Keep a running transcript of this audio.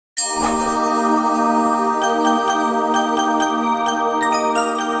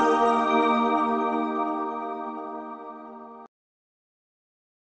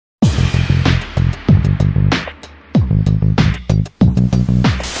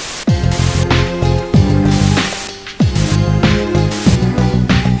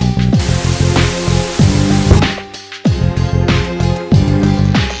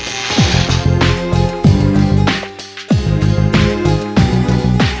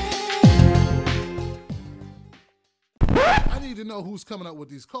to know who's coming up with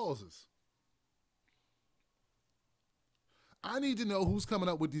these causes. I need to know who's coming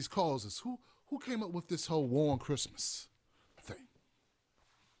up with these causes. Who came up with this whole war on Christmas thing?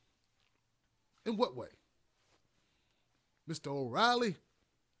 In what way? Mr. O'Reilly?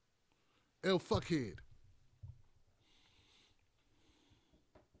 El fuckhead.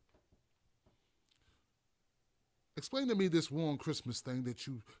 Explain to me this war on Christmas thing that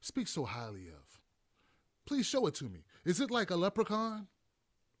you speak so highly of. Please show it to me. Is it like a leprechaun?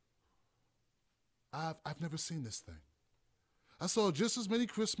 I've never seen this thing. I saw just as many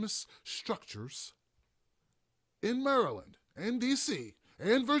Christmas structures in Maryland and D.C.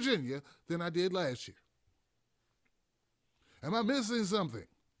 and Virginia than I did last year. Am I missing something?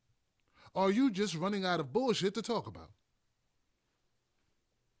 Or are you just running out of bullshit to talk about?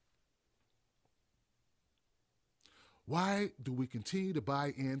 Why do we continue to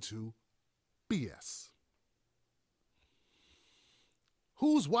buy into BS?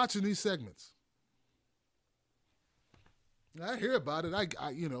 Who's watching these segments? I hear about it.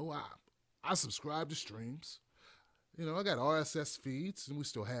 I subscribe to streams. I got RSS feeds, and we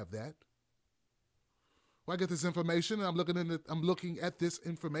still have that. Well, I get this information, and I'm looking at this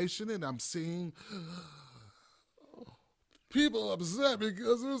information, and I'm seeing people upset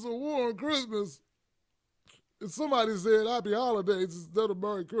because there's a war on Christmas. And somebody said Happy Holidays instead of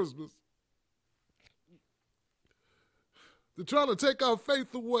Merry Christmas. They're trying to take our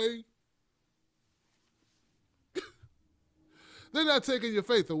faith away. They're not taking your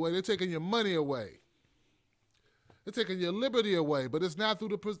faith away. They're taking your money away. They're taking your liberty away, but it's not through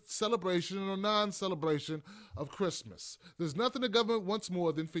the celebration or non-celebration of Christmas. There's nothing the government wants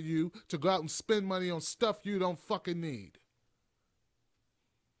more than for you to go out and spend money on stuff you don't fucking need.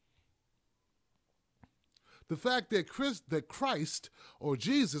 The fact that Christ or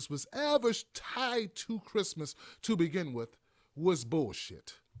Jesus was ever tied to Christmas to begin with was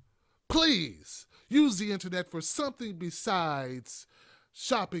bullshit. Please use the internet for something besides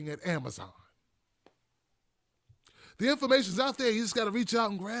shopping at Amazon. The information's out there. You just got to reach out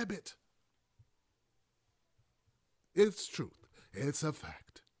and grab it. It's truth. It's a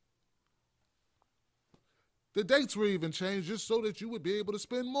fact. The dates were even changed just so that you would be able to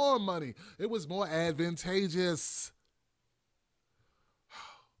spend more money. It was more advantageous.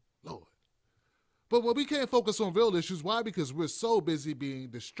 Lord. But when we can't focus on real issues, why? Because we're so busy being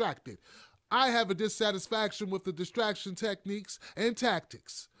distracted. I have a dissatisfaction with the distraction techniques and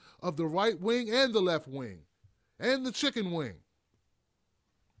tactics of the right wing and the left wing and the chicken wing.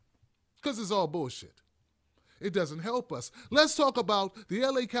 Because it's all bullshit. It doesn't help us. Let's talk about the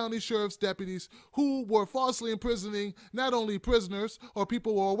LA County Sheriff's deputies who were falsely imprisoning not only prisoners or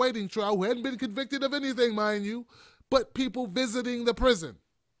people who are awaiting trial who hadn't been convicted of anything, mind you, but people visiting the prison.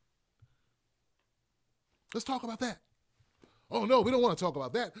 Let's talk about that. Oh, no, we don't want to talk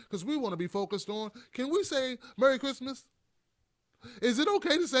about that because we want to be focused on, can we say Merry Christmas? Is it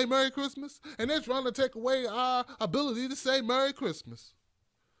okay to say Merry Christmas? And they're trying to take away our ability to say Merry Christmas.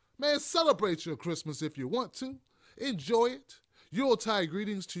 Man, celebrate your Christmas if you want to. Enjoy it. Yuletide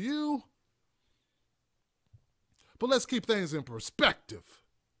greetings to you. But let's keep things in perspective.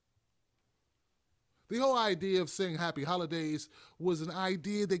 The whole idea of saying Happy Holidays was an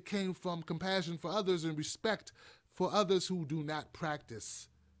idea that came from compassion for others and respect for others who do not practice,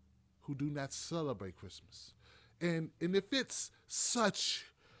 who do not celebrate Christmas. And if it's such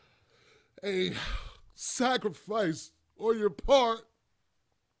a sacrifice on your part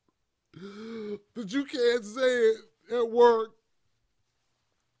that you can't say it at work,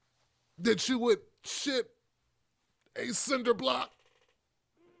 that you would ship a cinder block,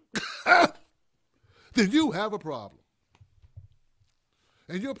 then you have a problem.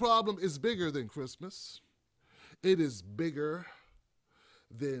 And your problem is bigger than Christmas. It is bigger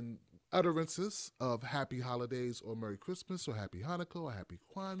than utterances of Happy Holidays or Merry Christmas or Happy Hanukkah or Happy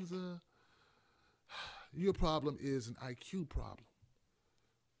Kwanzaa. Your problem is an IQ problem.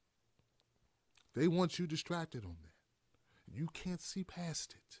 They want you distracted on that. You can't see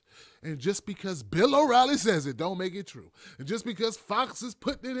past it. And just because Bill O'Reilly says it, don't make it true. And just because Fox is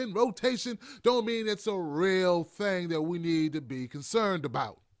putting it in rotation, don't mean it's a real thing that we need to be concerned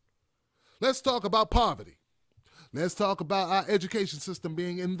about. Let's talk about poverty. Let's talk about our education system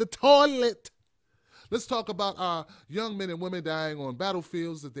being in the toilet. Let's talk about our young men and women dying on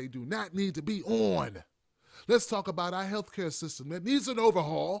battlefields that they do not need to be on. Let's talk about our healthcare system that needs an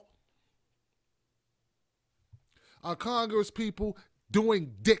overhaul. Our Congress people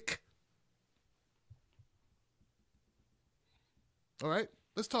doing dick. All right?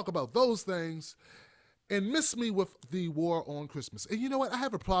 Let's talk about those things and miss me with the war on Christmas. And you know what? I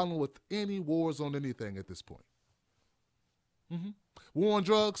have a problem with any wars on anything at this point. War on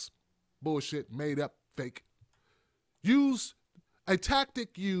drugs, bullshit, made up, fake. A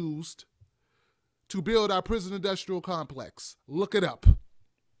tactic used to build our prison industrial complex. Look it up.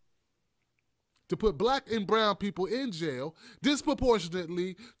 To put black and brown people in jail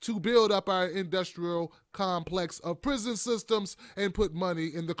disproportionately to build up our industrial complex of prison systems and put money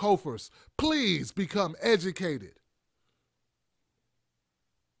in the coffers. Please become educated.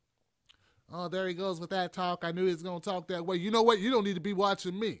 Oh, there he goes with that talk. I knew he was going to talk that way. You know what? You don't need to be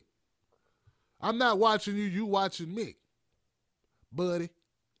watching me. I'm not watching you. You watching me, buddy.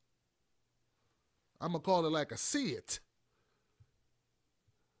 I'm going to call it like I see it.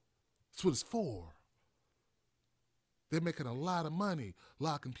 That's what it's for. They're making a lot of money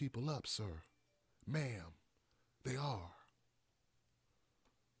locking people up, sir. Ma'am, they are.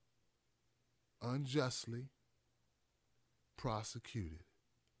 Unjustly prosecuted.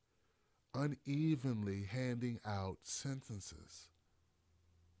 Unevenly handing out sentences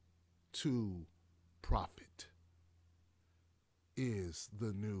to profit is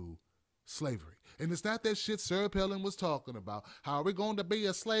the new slavery. And it's not that shit Sarah Palin was talking about. How are we going to be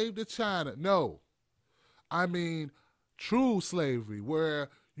a slave to China? No. I mean true slavery, where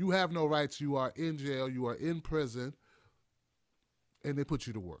you have no rights, you are in jail, you are in prison, and they put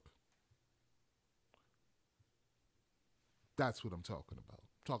you to work. That's what I'm talking about.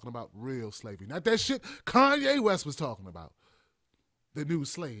 I'm talking about real slavery. Not that shit Kanye West was talking about. The new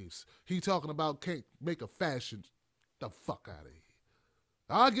slaves. He talking about can't make a fashion. The fuck out of here.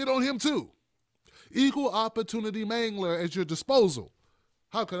 I'll get on him too. Equal opportunity mangler at your disposal.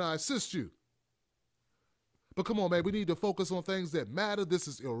 How can I assist you? But come on, man, we need to focus on things that matter. This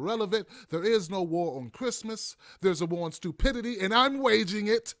is irrelevant. There is no war on Christmas. There's a war on stupidity, and I'm waging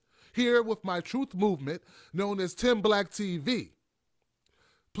it here with my truth movement known as Tim Black TV.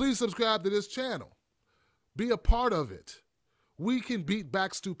 Please subscribe to this channel. Be a part of it. We can beat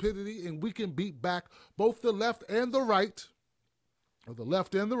back stupidity, and we can beat back both the left and the right, or the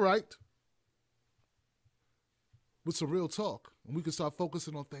left and the right, with some real talk. And we can start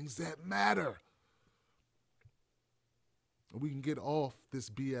focusing on things that matter. And we can get off this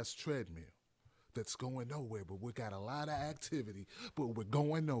BS treadmill that's going nowhere, but we got a lot of activity, but we're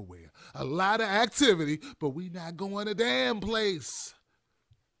going nowhere. A lot of activity, but we not going a damn place.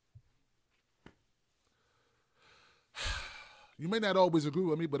 You may not always agree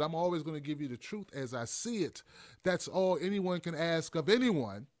with me, but I'm always going to give you the truth as I see it. That's all anyone can ask of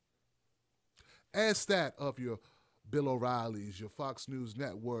anyone. Ask that of your Bill O'Reillys, your Fox News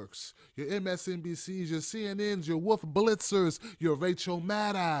networks, your MSNBCs, your CNNs, your Wolf Blitzers, your Rachel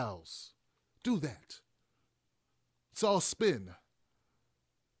Maddows. Do that. It's all spin.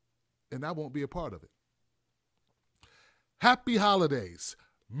 And I won't be a part of it. Happy holidays.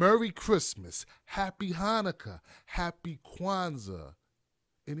 Merry Christmas, Happy Hanukkah, Happy Kwanzaa,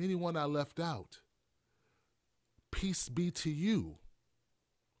 and anyone I left out. Peace be to you.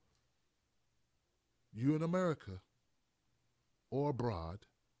 You in America or abroad,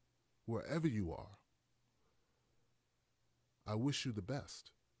 wherever you are. I wish you the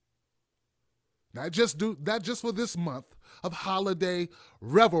best. Not just for this month of holiday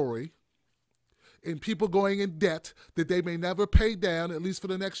revelry, and people going in debt that they may never pay down, at least for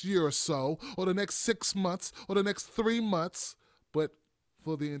the next year or so, or the next 6 months, or the next 3 months, but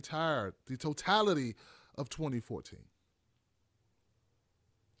for the totality of 2014.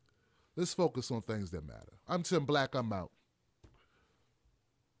 Let's focus on things that matter. I'm Tim Black, I'm out.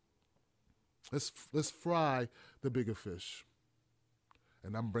 Let's fry the bigger fish.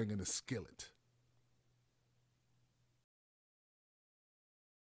 And I'm bringing a skillet.